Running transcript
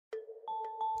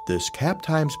This Cap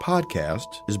Times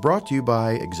podcast is brought to you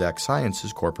by Exact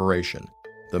Sciences Corporation,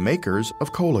 the makers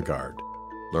of Cologuard.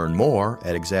 Learn more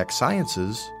at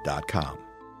exactsciences.com.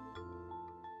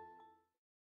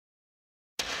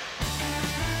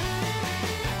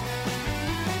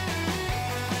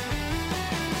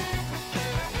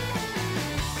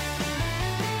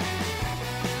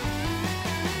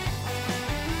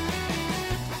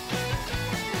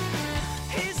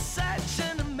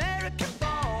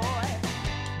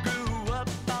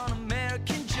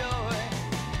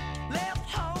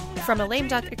 From a lame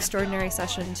duck extraordinary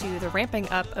session to the ramping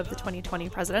up of the 2020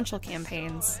 presidential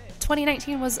campaigns,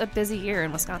 2019 was a busy year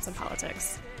in Wisconsin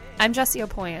politics. I'm Jessie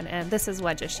Opoyan, and this is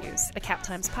Wedge Issues, a Cap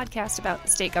Times podcast about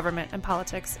state government and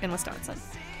politics in Wisconsin.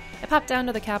 I popped down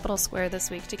to the Capitol Square this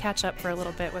week to catch up for a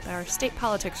little bit with our state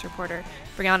politics reporter,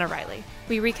 Brianna Riley.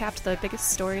 We recapped the biggest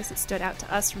stories that stood out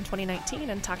to us from 2019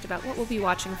 and talked about what we'll be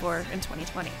watching for in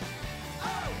 2020.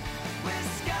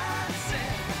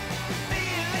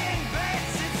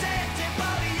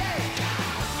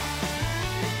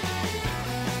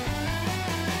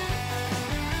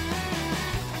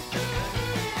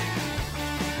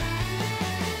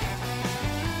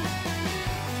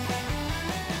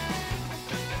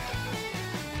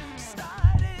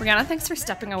 Brianna, thanks for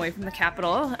stepping away from the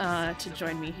Capitol to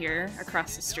join me here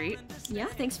across the street. Yeah,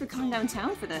 thanks for coming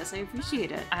downtown for this. I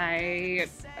appreciate it. I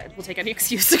will take any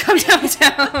excuse to come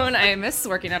downtown. I miss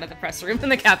working out at the press room in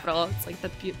the Capitol. It's like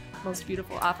the most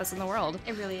beautiful office in the world.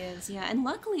 It really is, yeah. And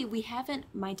luckily,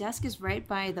 my desk is right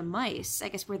by the mice. I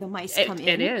guess where the mice come in.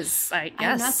 It is, I guess. I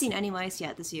have not seen any mice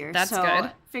yet this year. That's so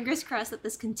good. Fingers crossed that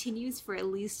this continues for at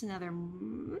least another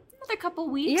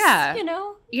couple weeks. Yeah.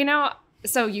 You know?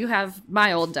 So you have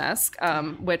my old desk,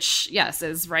 which, yes,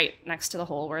 is right next to the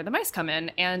hole where the mice come in.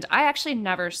 And I actually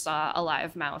never saw a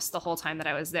live mouse the whole time that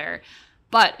I was there.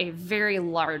 But a very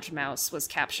large mouse was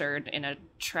captured in a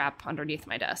trap underneath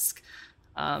my desk.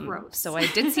 Gross. So I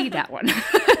did see that one.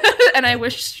 And I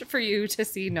wish for you to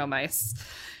see no mice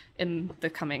in the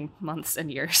coming months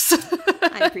and years.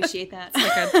 I appreciate that.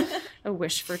 It's like a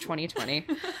wish for 2020.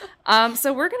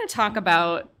 So we're going to talk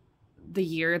about the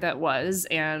year that was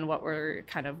and what we're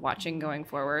kind of watching going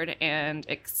forward. And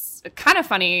it's kind of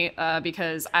funny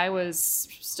because I was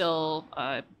still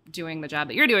doing the job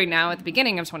that you're doing now at the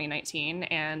beginning of 2019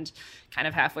 and kind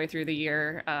of halfway through the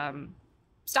year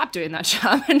stopped doing that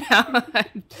job and now I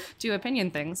do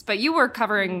opinion things. But you were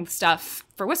covering stuff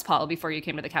for WisPol before you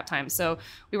came to the Cap Times. So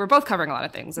we were both covering a lot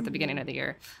of things at the beginning of the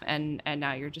year. And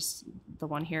now you're just the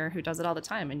one here who does it all the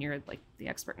time and you're like the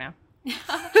expert now.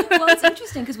 Well, it's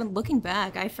interesting because when looking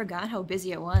back, I forgot how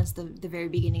busy it was the very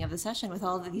beginning of the session with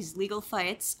all of these legal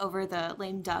fights over the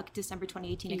lame duck December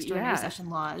 2018 extraordinary session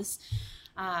laws.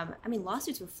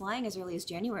 Lawsuits were flying as early as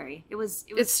January.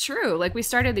 It's true. Like we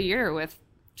started the year with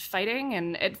fighting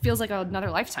and it feels like another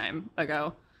lifetime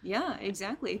ago. Yeah,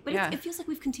 exactly. But it feels like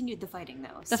we've continued the fighting,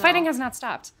 though. The fighting has not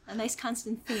stopped. A nice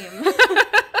constant theme.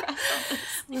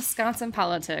 Wisconsin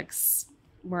politics.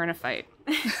 We're in a fight.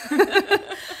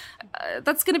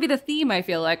 That's going to be the theme, I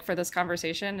feel like, for this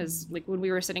conversation is like when we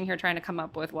were sitting here trying to come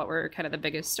up with what were kind of the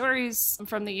biggest stories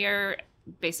from the year,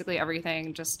 basically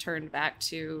everything just turned back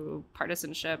to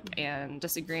partisanship and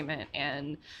disagreement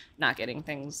and not getting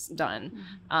things done.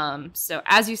 So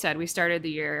as you said, we started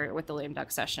the year with the lame duck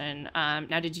session.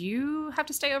 Now, did you have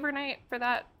to stay overnight for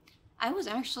that? I was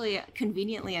actually,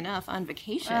 conveniently enough, on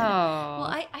vacation. Oh.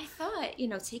 Well, I thought,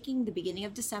 taking the beginning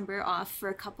of December off for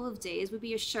a couple of days would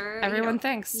be a sure. Everyone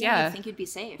thinks, yeah. I think you'd be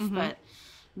safe, but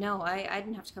no, I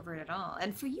didn't have to cover it at all.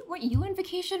 And for you, weren't you on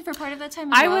vacation for part of that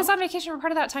time as well? I was on vacation for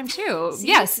part of that time, too. See?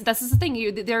 Yes, this is the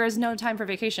thing. There is no time for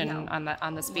vacation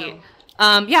on this beat.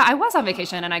 Yeah, I was on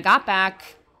vacation, and I got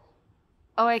back.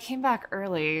 Oh, I came back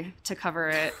early to cover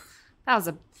it. That was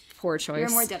a poor choice. You're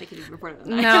a more dedicated reporter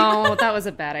than I. No, that was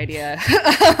a bad idea.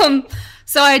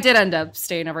 So I did end up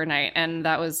staying overnight, and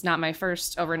that was not my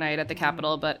first overnight at the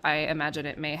Capitol, but I imagine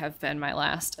it may have been my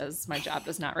last, as my job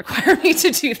does not require me to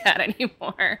do that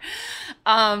anymore.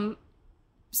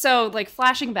 So, like,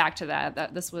 flashing back to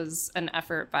that this was an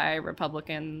effort by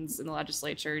Republicans in the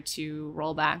legislature to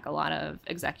roll back a lot of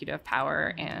executive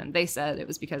power, and they said it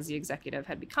was because the executive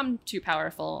had become too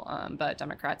powerful, but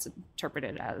Democrats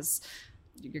interpreted it as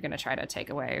you're going to try to take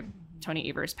away Tony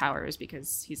Evers' powers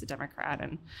because he's a Democrat,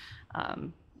 and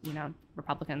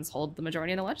Republicans hold the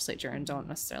majority in the legislature and don't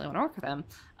necessarily want to work with them.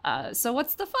 So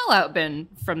what's the fallout been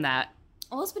from that?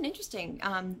 Well, it's been interesting.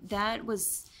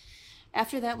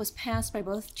 After that was passed by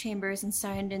both chambers and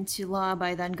signed into law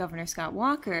by then Governor Scott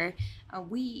Walker,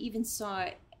 we even saw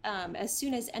as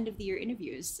soon as end of the year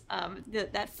interviews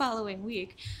that following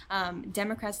week,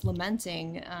 Democrats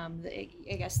lamenting,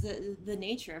 the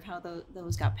nature of how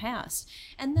those got passed.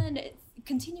 And then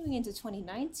continuing into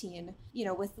 2019,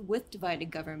 with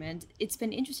divided government, it's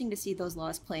been interesting to see those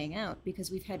laws playing out, because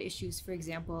we've had issues, for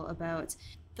example, about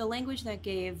the language that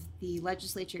gave the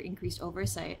legislature increased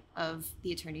oversight of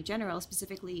the Attorney General,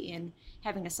 specifically in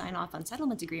having to sign off on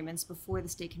settlement agreements before the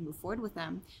state can move forward with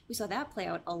them. We saw that play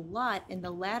out a lot in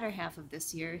the latter half of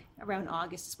this year. Around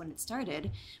August is when it started.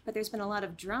 But there's been a lot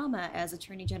of drama as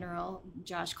Attorney General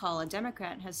Josh Kaul, a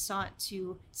Democrat, has sought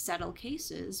to settle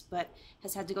cases, but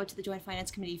has had to go to the Joint Finance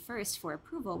Committee first for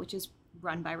approval, which is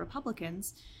run by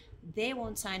Republicans. They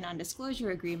won't sign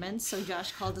non-disclosure agreements, so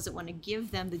Josh Kaul doesn't want to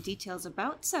give them the details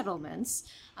about settlements.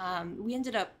 We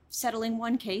ended up settling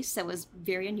one case that was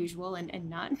very unusual and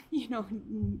not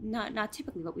not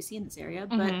typically what we see in this area.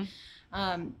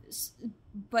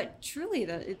 But truly,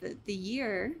 the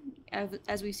year,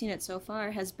 as we've seen it so far,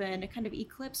 has been kind of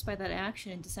eclipsed by that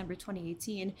action in December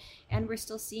 2018, and we're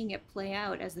still seeing it play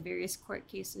out as the various court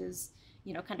cases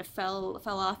kind of fell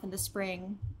off in the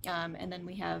spring, and then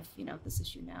we have this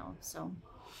issue now.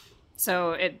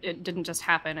 So it didn't just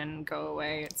happen and go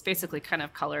away. It's basically kind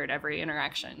of colored every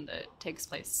interaction that takes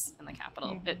place in the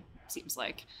Capitol. Mm-hmm. It seems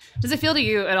like. Does it feel to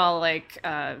you at all like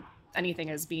anything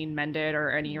is being mended,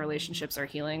 or any relationships are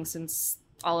healing since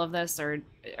all of this, or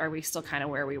are we still kind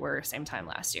of where we were same time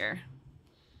last year?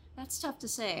 That's tough to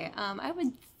say. I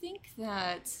would think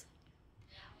that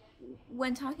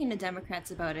when talking to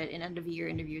Democrats about it in end-of-year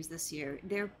interviews this year,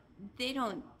 they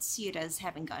don't see it as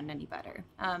having gotten any better.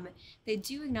 They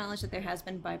do acknowledge that there has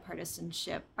been bipartisan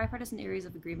areas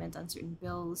of agreement on certain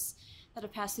bills that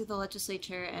have passed through the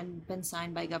legislature and been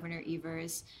signed by Governor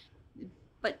Evers.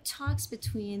 But talks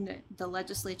between the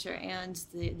legislature and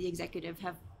the executive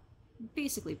have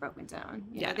basically broken down.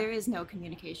 There is no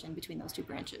communication between those two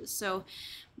branches. So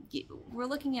we're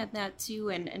looking at that too,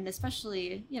 and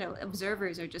especially,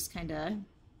 observers are just kind of,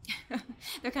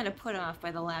 they're kind of put off by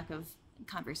the lack of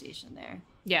conversation there.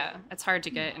 Yeah, it's hard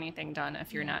to get anything done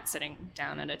if you're not sitting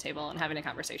down at a table and having a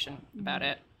conversation about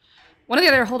it. One of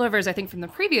the other holdovers, I think, from the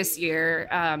previous year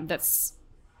that's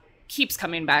keeps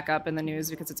coming back up in the news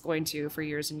because it's going to for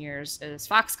years and years is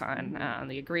Foxconn,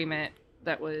 the agreement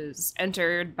that was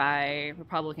entered by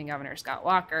Republican Governor Scott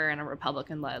Walker and a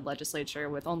Republican-led legislature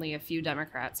with only a few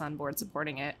Democrats on board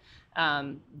supporting it,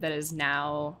 that is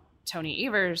now Tony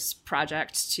Evers'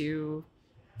 project to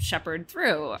shepherd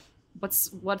through.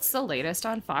 What's the latest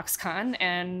on Foxconn,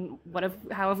 and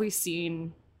how have we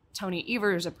seen Tony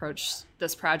Evers approach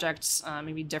this project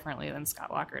maybe differently than Scott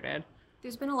Walker did?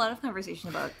 There's been a lot of conversation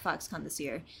about Foxconn this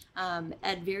year.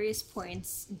 At various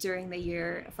points during the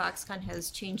year, Foxconn has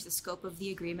changed the scope of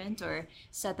the agreement, or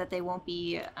said that they won't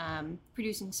be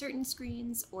producing certain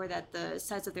screens, or that the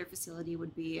size of their facility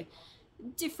would be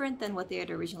different than what they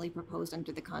had originally proposed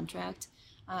under the contract.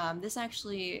 This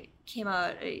actually came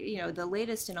out, the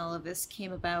latest in all of this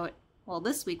came about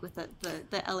this week with the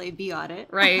LAB audit.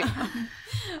 Right.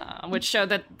 Which showed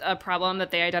that a problem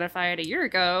that they identified a year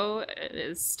ago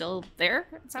is still there,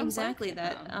 it sounds exactly, like.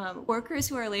 That workers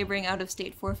who are laboring out of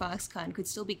state for Foxconn could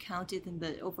still be counted in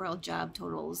the overall job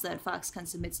totals that Foxconn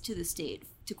submits to the state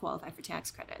to qualify for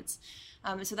tax credits.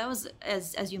 So that was,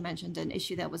 as you mentioned, an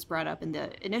issue that was brought up in the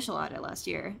initial audit last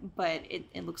year. But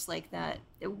it looks like that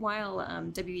while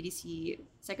WEDC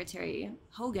Secretary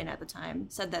Hogan at the time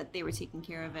said that they were taking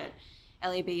care of it,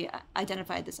 LAB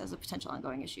identified this as a potential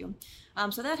ongoing issue.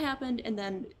 So that happened, and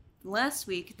then last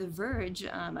week, The Verge,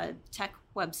 a tech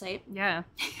website,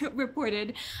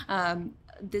 reported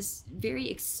this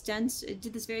very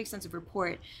extensive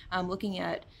report looking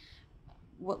at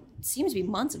what seems to be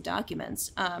months of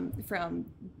documents from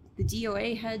the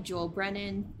DOA head, Joel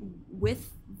Brennan,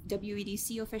 with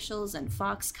WEDC officials and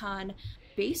Foxconn,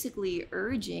 basically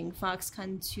urging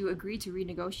Foxconn to agree to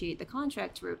renegotiate the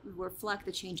contract to reflect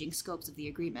the changing scopes of the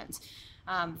agreement.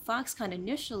 Foxconn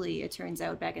initially, it turns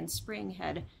out, back in spring,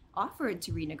 had offered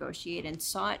to renegotiate and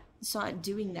sought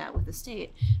doing that with the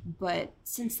state, but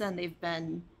since then they've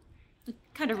been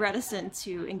kind of reticent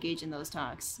to engage in those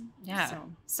talks. Yeah.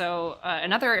 So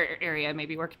another area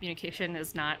maybe where communication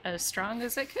is not as strong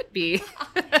as it could be.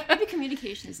 Maybe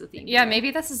communication is the theme. Yeah,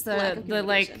 maybe this is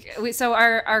so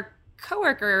our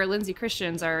coworker Lindsay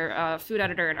Christians, our food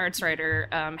editor and arts writer,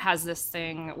 has this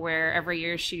thing where every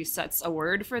year she sets a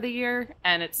word for the year,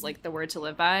 and it's like the word to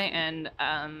live by. And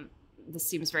this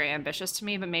seems very ambitious to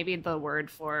me, but maybe the word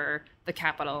for the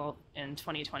Capitol in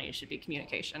 2020 should be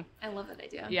communication. I love that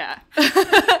idea. Yeah.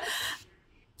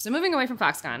 So moving away from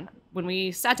Foxconn, when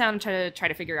we sat down to try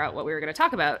to figure out what we were going to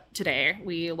talk about today,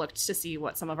 we looked to see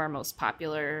what some of our most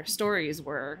popular stories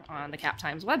were on the Cap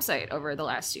Times website over the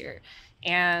last year.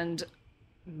 And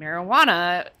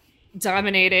marijuana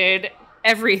dominated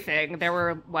everything. There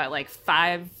were,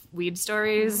 5 weed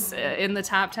stories in the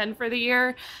top 10 for the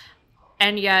year.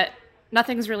 And yet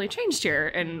nothing's really changed here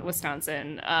in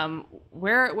Wisconsin.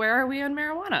 Where are we on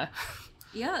marijuana?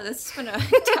 Yeah, this has been a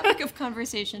topic of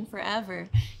conversation forever,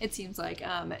 it seems like.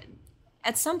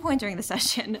 At some point during the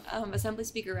session, Assembly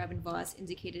Speaker Robin Vos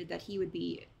indicated that he would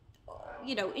be,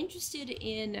 interested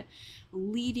in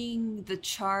leading the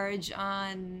charge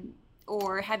on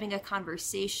or having a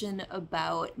conversation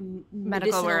about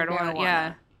medical marijuana.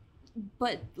 Yeah.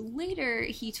 But later,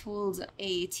 he told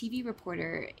a TV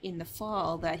reporter in the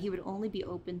fall that he would only be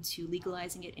open to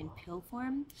legalizing it in pill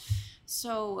form.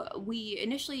 So we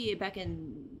initially, back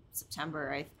in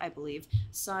September, I believe,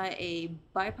 saw a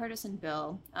bipartisan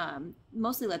bill,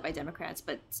 mostly led by Democrats,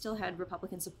 but still had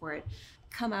Republican support,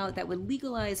 come out that would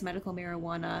legalize medical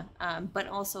marijuana, but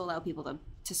also allow people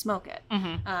to smoke it.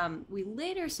 Mm-hmm. We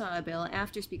later saw a bill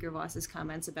after Speaker Vos's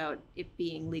comments about it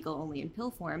being legal only in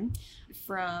pill form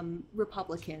from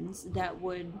Republicans that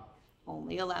would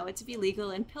only allow it to be legal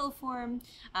in pill form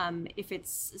if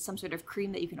it's some sort of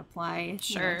cream that you can apply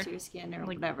to your skin or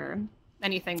whatever.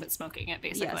 Anything but smoking it,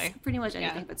 basically. Yes, pretty much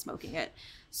anything but smoking it.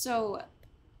 So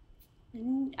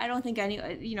I don't think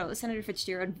Senator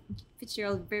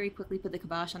Fitzgerald very quickly put the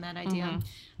kibosh on that idea.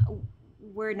 Mm-hmm.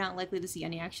 We're not likely to see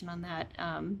any action on that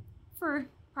for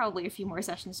probably a few more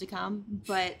sessions to come.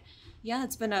 But yeah,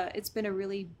 it's been a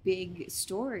really big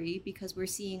story because we're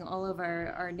seeing all of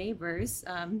our neighbors,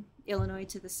 Illinois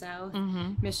to the south,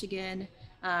 mm-hmm. Michigan,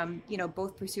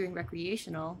 both pursuing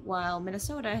recreational, while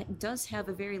Minnesota does have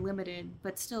a very limited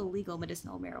but still legal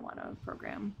medicinal marijuana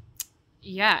program.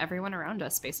 Yeah, everyone around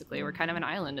us, basically. We're kind of an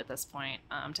island at this point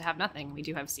to have nothing. We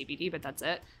do have CBD, but that's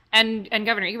it. And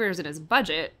Governor Evers in his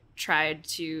budget tried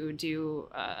to do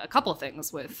a couple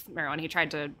things with marijuana. He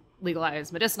tried to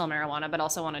legalize medicinal marijuana, but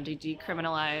also wanted to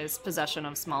decriminalize possession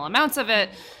of small amounts of it.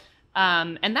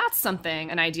 And that's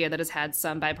an idea that has had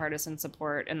some bipartisan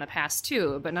support in the past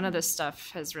too, but none of this stuff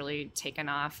has really taken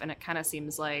off. And it kind of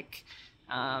seems like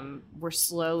we're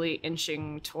slowly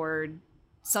inching toward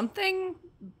something.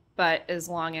 But as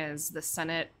long as the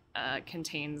Senate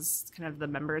contains kind of the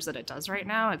members that it does right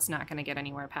now, it's not going to get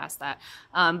anywhere past that.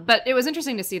 But it was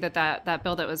interesting to see that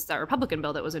bill that Republican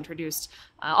bill that was introduced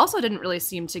also didn't really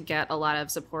seem to get a lot of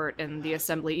support in the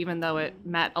Assembly, even though it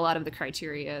met a lot of the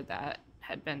criteria that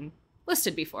had been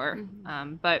listed before.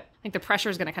 Mm-hmm. But I think the pressure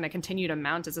is going to kind of continue to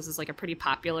mount as this is like a pretty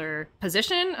popular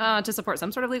position to support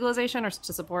some sort of legalization or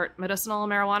to support medicinal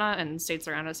marijuana, and states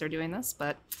around us are doing this,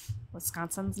 but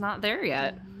Wisconsin's not there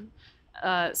yet.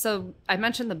 Mm-hmm. So I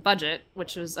mentioned the budget,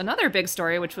 which was another big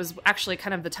story, which was actually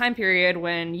kind of the time period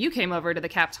when you came over to the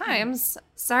Cap Times.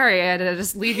 Sorry, I had to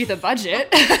just leave you the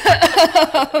budget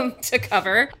to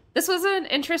cover. This was an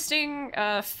interesting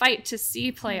fight to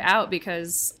see play out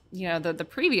because, the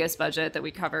previous budget that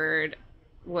we covered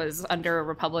was under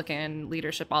Republican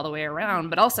leadership all the way around,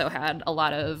 but also had a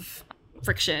lot of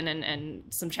friction and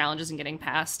some challenges in getting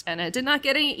passed. And it did not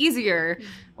get any easier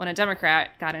when a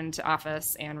Democrat got into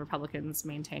office and Republicans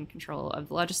maintained control of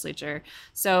the legislature.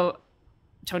 So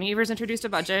Tony Evers introduced a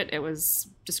budget. It was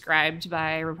described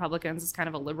by Republicans as kind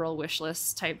of a liberal wish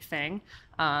list type thing.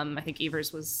 I think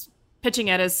Evers was pitching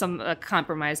it as a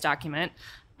compromise document.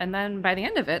 And then by the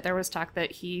end of it, there was talk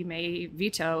that he may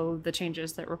veto the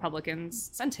changes that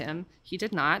Republicans sent him. He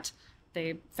did not.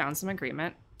 They found some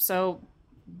agreement. So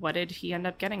what did he end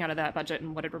up getting out of that budget,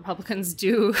 and what did Republicans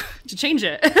do to change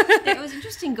it? It was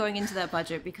interesting going into that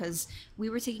budget because we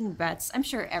were taking bets. I'm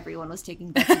sure everyone was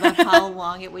taking bets about how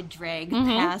long it would drag mm-hmm.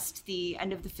 past the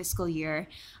end of the fiscal year.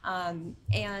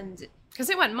 And because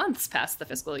it went months past the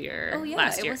fiscal year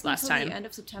last time. It wasn't until the end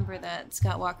of September that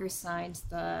Scott Walker signed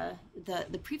the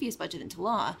previous budget into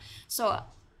law. So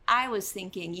I was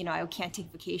thinking, I can't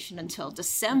take vacation until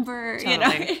December,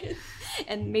 totally.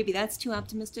 And maybe that's too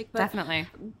optimistic. But, definitely.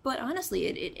 But honestly,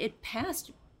 it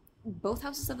passed both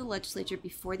houses of the legislature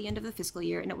before the end of the fiscal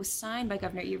year, and it was signed by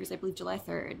Governor Evers, I believe, July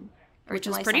 3rd. Which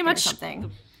is pretty much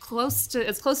something. Close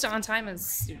to on time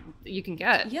as you can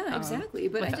get. Yeah, exactly.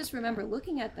 But I just remember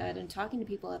looking at that and talking to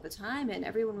people at the time, and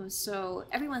everyone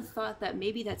thought that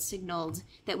maybe that signaled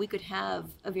that we could have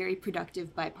a very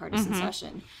productive bipartisan mm-hmm.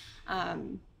 session.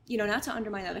 not to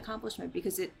undermine that accomplishment,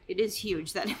 because it is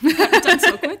huge that it got done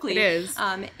so quickly. It is.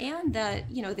 And that,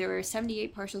 there were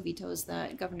 78 partial vetoes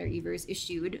that Governor Evers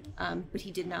issued, but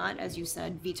he did not, as you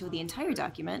said, veto the entire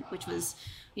document, which was,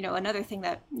 another thing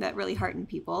that really heartened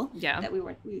people. Yeah. That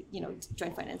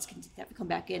Joint Finance can have to come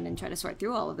back in and try to sort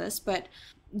through all of this. But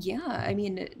yeah, I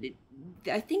mean,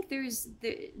 I think there's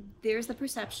the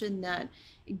perception that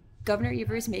Governor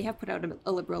Evers may have put out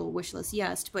a liberal wish list,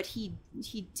 yes, but he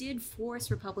did force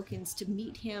Republicans to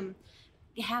meet him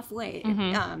halfway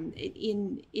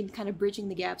in kind of bridging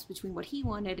the gaps between what he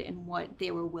wanted and what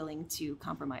they were willing to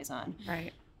compromise on.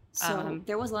 Right. So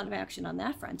there was a lot of action on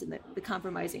that front in the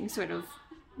compromising sort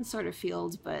of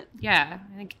field, but yeah,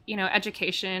 I think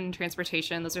education,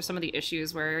 transportation, those are some of the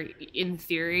issues where in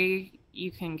theory you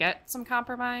can get some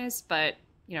compromise, but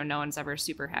no one's ever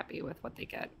super happy with what they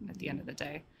get at the end of the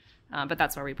day. But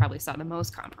that's where we probably saw the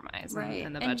most compromise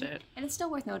in the budget. And it's still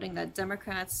worth noting that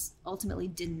Democrats ultimately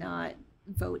did not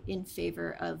vote in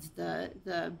favor of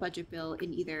the budget bill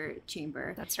in either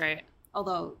chamber. That's right.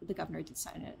 Although the governor did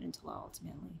sign it into law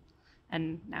ultimately.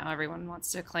 And now everyone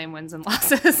wants to claim wins and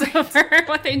losses over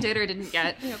what they did or didn't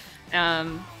get. Yep.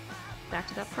 Back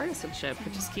to that partisanship,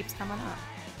 it just keeps coming up.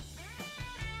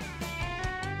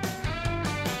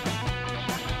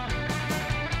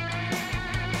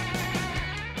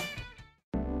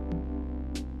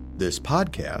 This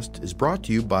podcast is brought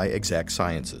to you by Exact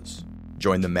Sciences.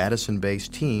 Join the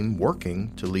Madison-based team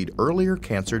working to lead earlier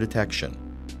cancer detection.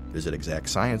 Visit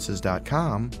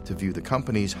exactsciences.com to view the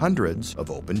company's hundreds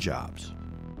of open jobs.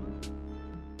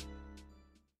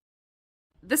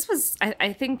 This was,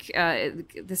 I think,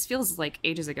 this feels like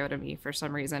ages ago to me for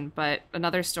some reason, but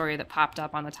another story that popped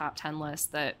up on the top 10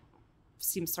 list that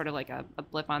seems sort of like a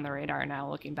blip on the radar now,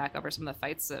 looking back over some of the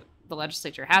fights that the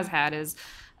legislature has had, is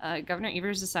Governor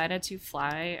Evers decided to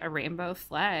fly a rainbow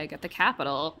flag at the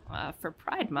Capitol for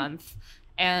Pride Month.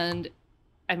 And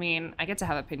I mean, I get to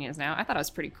have opinions now. I thought it was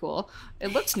pretty cool.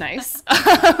 It looked nice,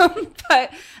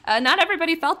 but not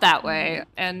everybody felt that way.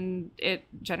 And it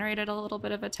generated a little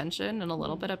bit of attention and a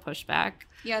little bit of pushback.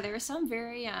 Yeah, there were some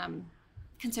very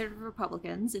conservative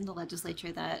Republicans in the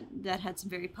legislature that had some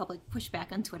very public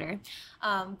pushback on Twitter.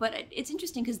 But it's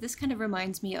interesting because this kind of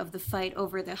reminds me of the fight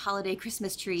over the holiday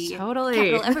Christmas tree.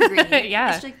 Totally. Capitol Evergreen.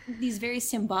 Yeah. It's like these very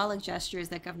symbolic gestures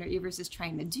that Governor Evers is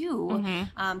trying to do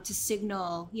to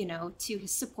signal, to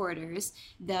his supporters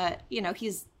that,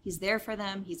 he's there for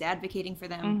them, he's advocating for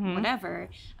them, whatever.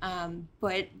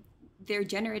 But they're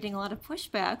generating a lot of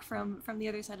pushback from the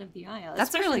other side of the aisle.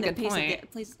 That's a really good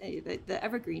point. The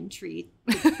evergreen tree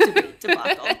debate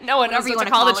debacle. No one knows what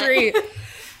to call the tree.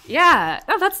 Yeah,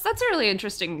 no, that's a really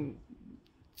interesting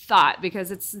thought,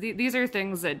 because these are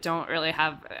things that don't really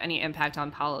have any impact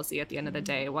on policy at the end of the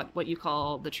day. What you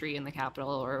call the tree in the Capitol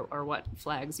or what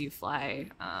flags you fly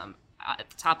at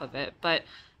the top of it, but.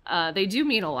 They do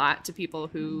mean a lot to people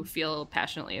who feel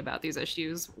passionately about these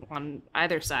issues on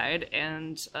either side,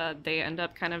 and they end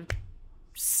up kind of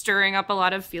stirring up a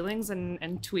lot of feelings and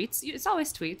tweets. It's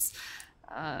always tweets.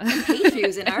 And page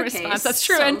views in our case. That's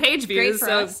true, so and page views.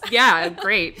 So yeah,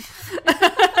 great.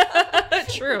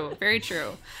 True, very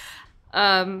true.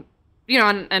 And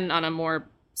on a more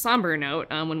somber note,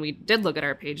 when we did look at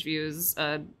our page views,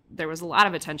 there was a lot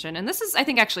of attention. And this is, I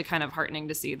think, actually kind of heartening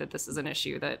to see that this is an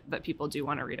issue that people do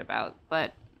want to read about.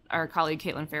 But our colleague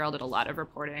Caitlin Farrell did a lot of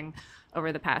reporting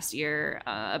over the past year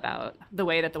about the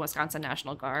way that the Wisconsin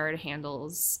National Guard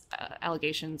handles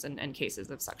allegations and cases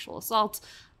of sexual assault.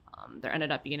 There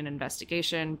ended up being an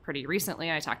investigation pretty recently.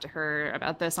 I talked to her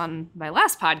about this on my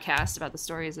last podcast about the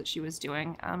stories that she was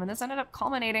doing. And this ended up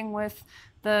culminating with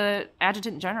the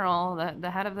Adjutant General, the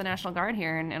head of the National Guard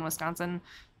here in Wisconsin,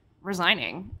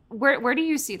 resigning. Where do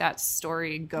you see that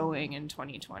story going in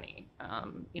 2020?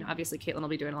 Obviously Caitlin will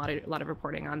be doing a lot of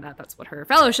reporting on that. That's what her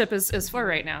fellowship is for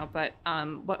right now. But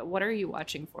what are you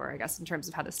watching for, I guess, in terms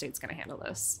of how the state's going to handle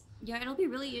this? Yeah, it'll be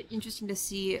really interesting to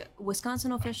see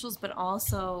Wisconsin officials, but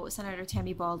also Senator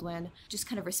Tammy Baldwin, just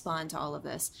kind of respond to all of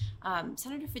this.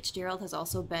 Senator Fitzgerald has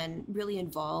also been really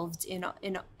involved in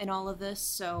all of this.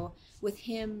 So with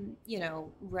him,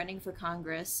 running for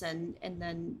Congress and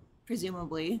then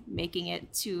presumably making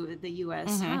it to the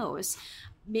U.S. House,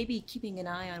 maybe keeping an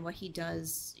eye on what he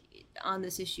does on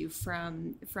this issue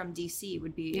from DC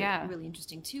would be really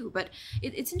interesting too. But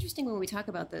it's interesting when we talk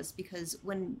about this, because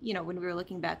when we were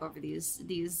looking back over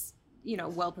these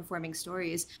well-performing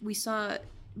stories, we saw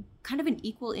kind of an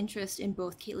equal interest in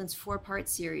both Caitlin's 4-part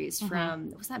series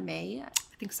from, was that May?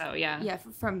 I think so, yeah. Yeah,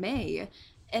 from May,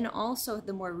 and also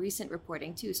the more recent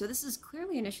reporting too. So this is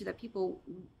clearly an issue that people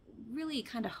really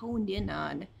kind of honed in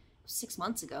on 6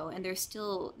 months ago, and they're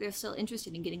still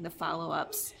interested in getting the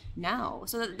follow-ups now.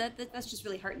 So that's just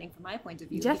really heartening from my point of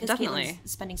view. Yeah, because definitely.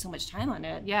 Caitlin's spending so much time on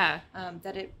it. Yeah.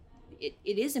 That it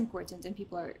is important, and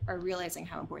people are realizing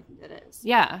how important it is.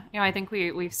 Yeah. I think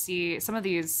we see some of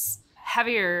these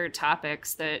heavier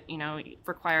topics that,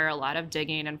 require a lot of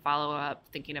digging and follow-up,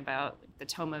 thinking about the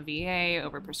Toma VA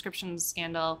overprescription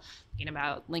scandal, thinking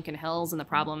about Lincoln Hills and the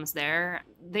problems there.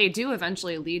 They do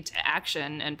eventually lead to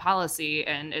action and policy,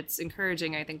 and it's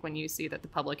encouraging, I think, when you see that the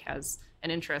public has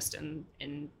an interest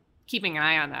in keeping an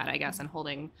eye on that, I guess, and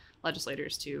holding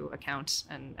legislators to account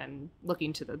and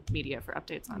looking to the media for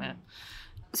updates on it.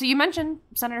 So you mentioned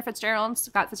Senator Fitzgerald.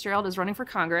 Scott Fitzgerald is running for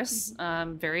Congress,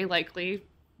 very likely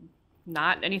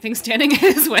not anything standing in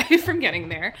his way from getting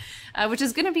there, which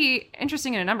is going to be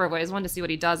interesting in a number of ways. One, to see what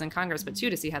he does in Congress, but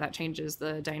two, to see how that changes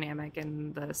the dynamic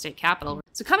in the state capitol.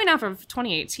 So coming off of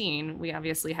 2018, we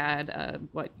obviously had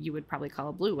what you would probably call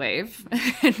a blue wave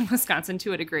in Wisconsin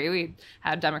to a degree. We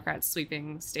had Democrats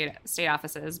sweeping state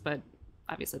offices, but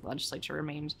obviously the legislature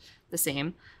remained the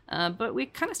same. But we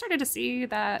kind of started to see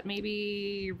that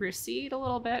maybe recede a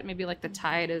little bit. Maybe like the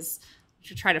tide is...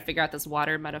 to try to figure out this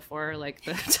water metaphor, like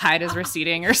the tide is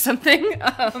receding or something.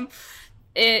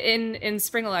 In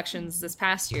spring elections this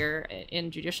past year, in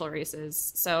judicial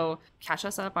races. So catch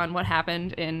us up on what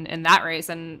happened in that race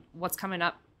and what's coming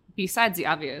up besides the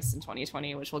obvious in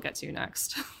 2020, which we'll get to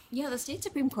next. Yeah, the state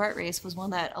Supreme Court race was one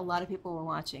that a lot of people were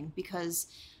watching, because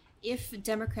if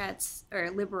Democrats or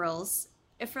liberals...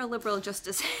 if for a liberal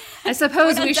justice, I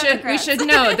suppose we should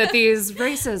know that these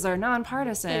races are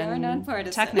nonpartisan. They are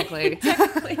nonpartisan, technically.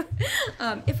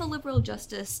 If a liberal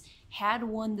justice had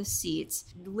won the seats,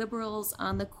 liberals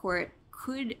on the court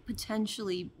could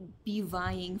potentially be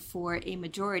vying for a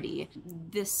majority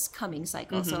this coming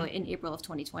cycle, so in April of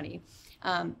 2020.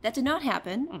 That did not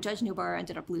happen. Judge Newbar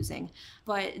ended up losing,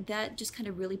 but that just kind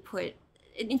of really put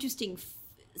an interesting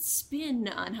spin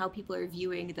on how people are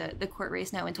viewing the court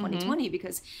race now in 2020,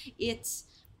 because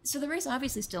the race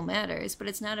obviously still matters, but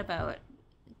it's not about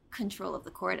control of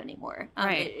the court anymore.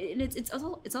 Right.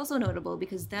 It's also notable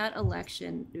because that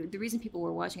election, the reason people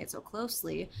were watching it so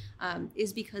closely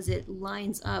is because it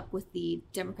lines up with the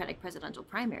Democratic presidential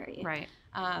primary. Right.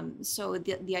 So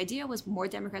the idea was more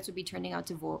Democrats would be turning out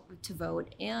to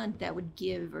vote, and that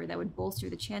would bolster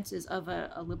the chances of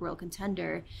a liberal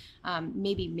contender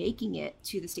maybe making it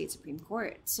to the state Supreme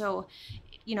Court. So,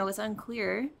 it's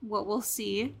unclear what we'll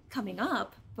see coming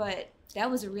up, but that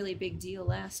was a really big deal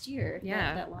last year.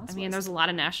 Yeah. That loss there's a lot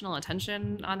of national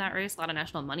attention on that race, a lot of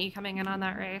national money coming in on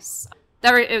that race.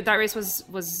 That race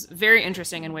was very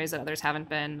interesting in ways that others haven't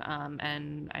been,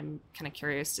 and I'm kind of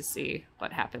curious to see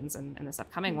what happens in this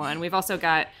upcoming one. We've also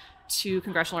got 2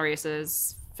 congressional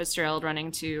races, Fitzgerald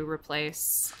running to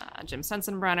replace Jim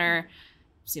Sensenbrenner.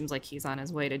 Seems like he's on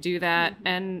his way to do that.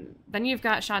 And then you've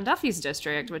got Sean Duffy's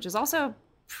district, which is also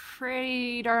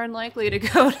pretty darn likely to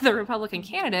go to the Republican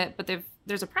candidate, but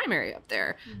there's a primary up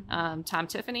there. Tom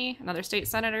Tiffany, another state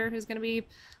senator who's going to be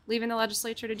leaving the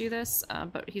legislature to do this,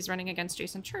 but he's running against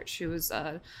Jason Church, who's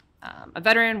a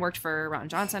veteran, worked for Ron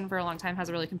Johnson for a long time, has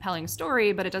a really compelling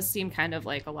story, but it does seem kind of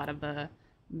like a lot of the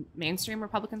mainstream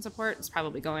Republican support is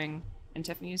probably going in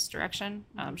Tiffany's direction.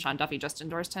 Sean Duffy just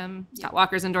endorsed him. Scott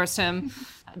Walker's endorsed him.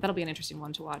 That'll be an interesting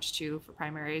one to watch, too, for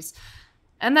primaries.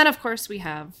 And then, of course, we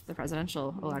have the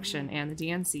presidential election and the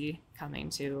DNC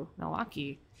coming to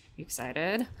Milwaukee. You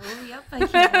excited? Oh, yep, I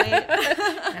can't wait.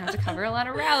 I have to cover a lot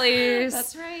of rallies.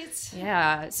 That's right.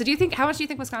 Yeah. So how much do you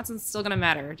think Wisconsin's still going to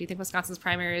matter? Do you think Wisconsin's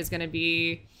primary is going to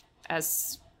be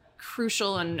as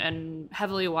crucial and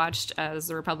heavily watched as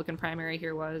the Republican primary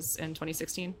here was in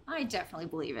 2016? I definitely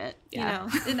believe it. Yeah.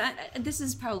 And this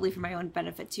is probably for my own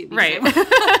benefit, too. Right.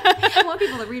 I want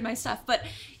people to read my stuff. But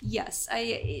yes,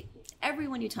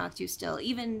 everyone you talk to still,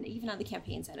 even on the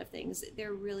campaign side of things,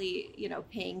 they're really,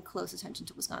 paying close attention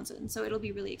to Wisconsin. So it'll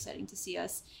be really exciting to see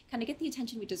us kind of get the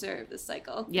attention we deserve this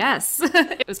cycle. Yes.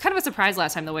 It was kind of a surprise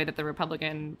last time, the way that the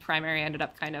Republican primary ended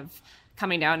up kind of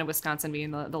coming down to Wisconsin being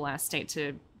the last state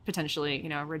to potentially,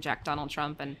 reject Donald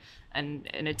Trump, and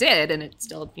it did, and it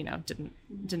still,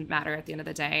 didn't matter at the end of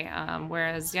the day.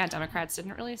 Whereas, Democrats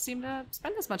didn't really seem to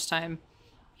spend as much time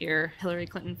here. Hillary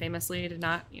Clinton famously did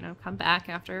not, come back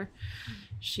after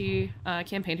she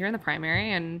campaigned here in the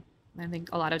primary, and I think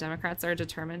a lot of Democrats are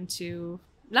determined to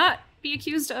not be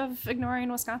accused of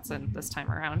ignoring Wisconsin this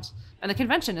time around. And the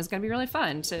convention is going to be really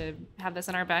fun to have this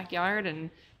in our backyard and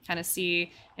kind of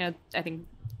see, I think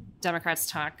Democrats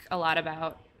talk a lot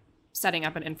about setting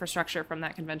up an infrastructure from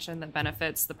that convention that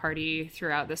benefits the party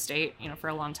throughout the state, for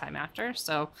a long time after.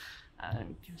 So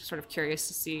I'm sort of curious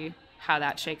to see how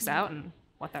that shakes out and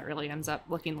what that really ends up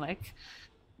looking like.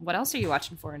 What else are you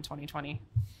watching for in 2020?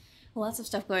 Lots of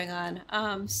stuff going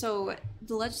on. So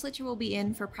the legislature will be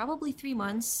in for probably 3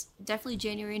 months, definitely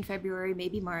January and February,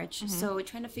 maybe March. Mm-hmm. So we're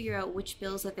trying to figure out which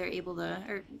bills that they're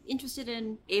are interested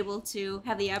in, able to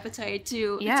have the appetite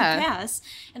to pass,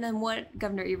 and then what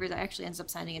Governor Evers actually ends up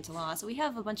signing into law. So we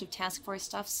have a bunch of task force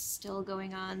stuff still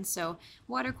going on. So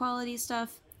water quality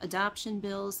stuff, adoption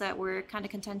bills that were kind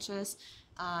of contentious,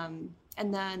 and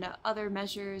then other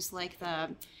measures like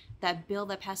that bill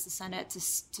that passed the Senate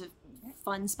to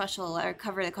fund special or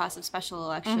cover the cost of special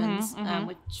elections,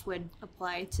 which would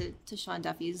apply to Sean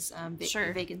Duffy's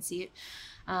vacant seat,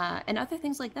 and other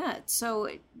things like that. So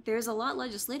there's a lot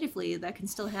legislatively that can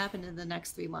still happen in the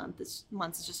next 3 months.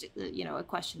 It's just a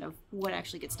question of what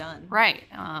actually gets done. Right.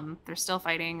 They're still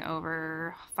fighting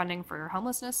over funding for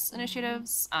homelessness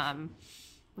initiatives,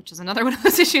 which is another one of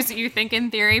those issues that you think in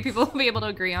theory people will be able to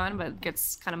agree on, but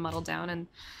gets kind of muddled down and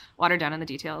watered down in the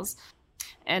details.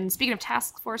 And speaking of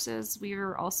task forces, we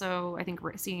were also, I think,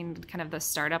 seeing kind of the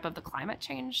startup of the climate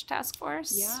change task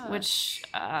force, which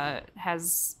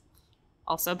has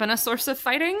also been a source of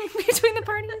fighting between the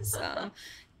parties.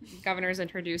 Governors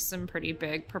introduced some pretty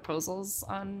big proposals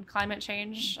on climate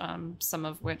change, some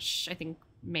of which I think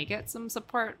may get some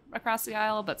support across the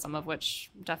aisle, but some of which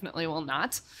definitely will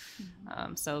not.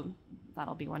 So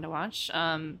that'll be one to watch.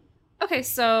 Okay,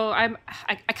 so I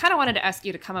kind of wanted to ask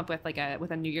you to come up with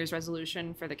a New Year's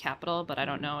resolution for the Capitol, but I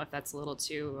don't know if that's a little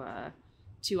too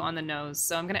on the nose.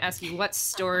 So I'm going to ask you what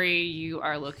story you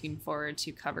are looking forward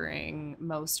to covering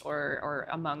most or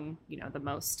among the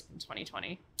most in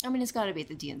 2020. I mean, it's got to be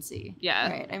the DNC. Yeah.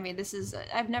 Right. I mean,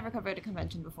 I've never covered a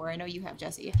convention before. I know you have,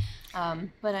 Jesse.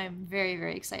 But I'm very,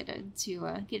 very excited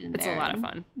to get in there. It's a lot of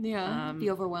fun. Yeah. Be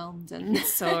overwhelmed.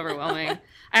 It's so overwhelming.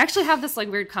 I actually have this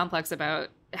weird complex about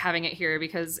having it here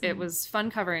because it was fun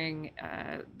covering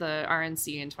the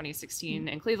RNC in 2016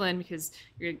 in Cleveland because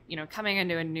you're coming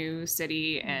into a new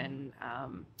city and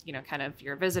kind of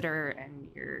you're a visitor and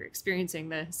you're experiencing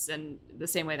this in the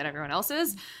same way that everyone else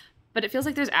is. But it feels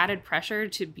like there's added pressure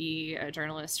to be a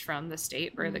journalist from the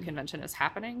state where the convention is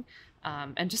happening.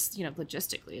 And just,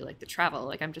 logistically, the travel,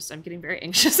 I'm getting very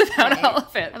anxious about all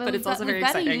of it, but it's also very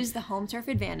exciting. We've got to use the home turf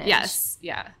advantage. Yes.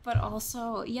 Yeah. But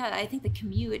also, I think the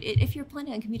commute, if you're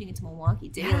planning on commuting into Milwaukee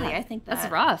daily, I think that's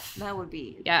rough. That would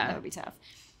be tough.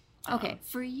 Okay,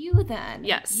 for you then,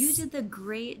 yes, you did the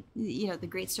great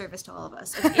service to all of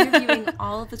us of interviewing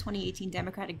all of the 2018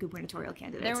 Democratic gubernatorial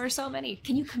candidates. There were so many.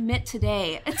 Can you commit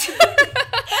today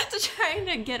to trying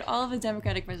to get all of the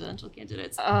Democratic presidential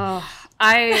candidates?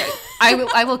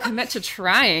 I will commit to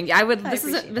trying. This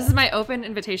is my open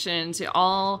invitation to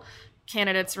all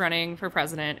candidates running for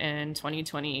president in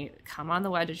 2020. Come on the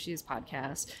Wedge Issues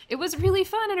podcast. It was really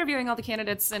fun interviewing all the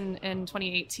candidates in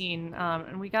 2018.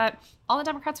 And we got all the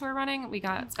Democrats who were running. We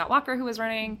got Scott Walker who was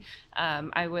running.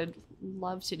 I would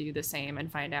love to do the same and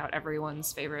find out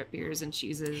everyone's favorite beers and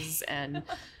cheeses and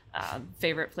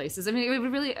favorite places. I mean, it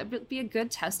would really be a good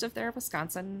test of their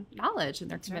Wisconsin knowledge and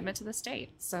their commitment to the state.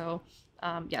 So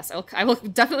yes, I will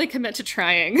definitely commit to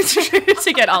trying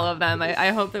to get all of them. I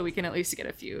hope that we can at least get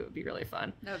a few. It would be really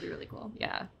fun. That would be really cool.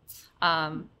 Yeah.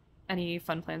 Any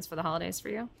fun plans for the holidays for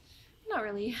you? Not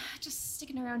really. Just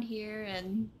sticking around here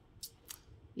and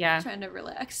trying to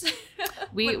relax.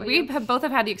 we have both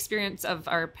had the experience of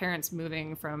our parents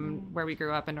moving from where we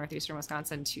grew up in northeastern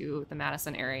Wisconsin to the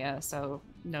Madison area, so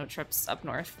no trips up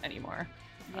north anymore.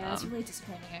 Yeah, it's really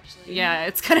disappointing, actually. Yeah,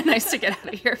 it's kind of nice to get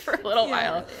out of here for a little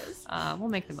while. It really is. We'll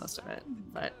make the most of it.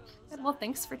 But, well,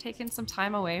 thanks for taking some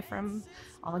time away from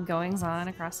all the goings-on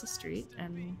across the street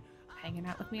and hanging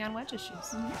out with me on Wedge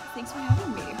Issues. Thanks for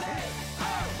having me.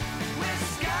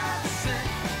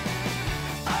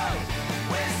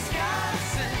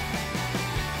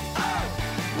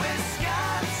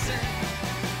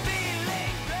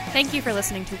 Thank you for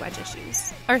listening to Wedge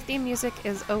Issues. Our theme music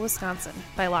is Oh Wisconsin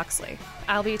by Loxley.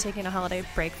 I'll be taking a holiday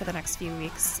break for the next few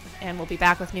weeks, and we'll be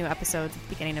back with new episodes at the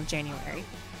beginning of January.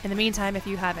 In the meantime, if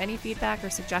you have any feedback or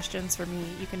suggestions for me,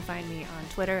 you can find me on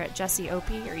Twitter at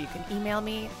JessieOP, or you can email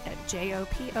me at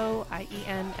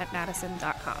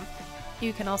jopoien@madison.com.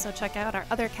 You can also check out our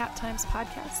other Cap Times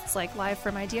podcasts like Live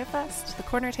from Idea Fest, The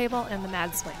Corner Table, and The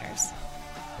Madsplainers.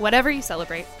 Whatever you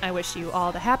celebrate, I wish you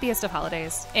all the happiest of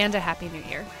holidays and a Happy New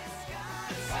Year.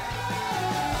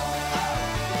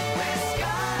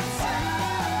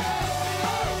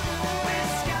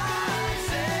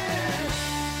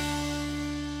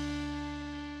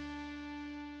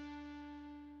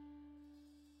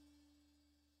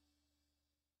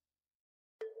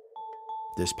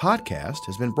 This podcast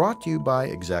has been brought to you by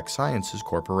Exact Sciences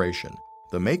Corporation,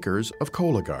 the makers of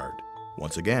Cologuard.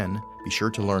 Once again, be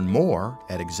sure to learn more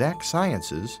at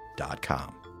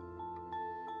exactsciences.com.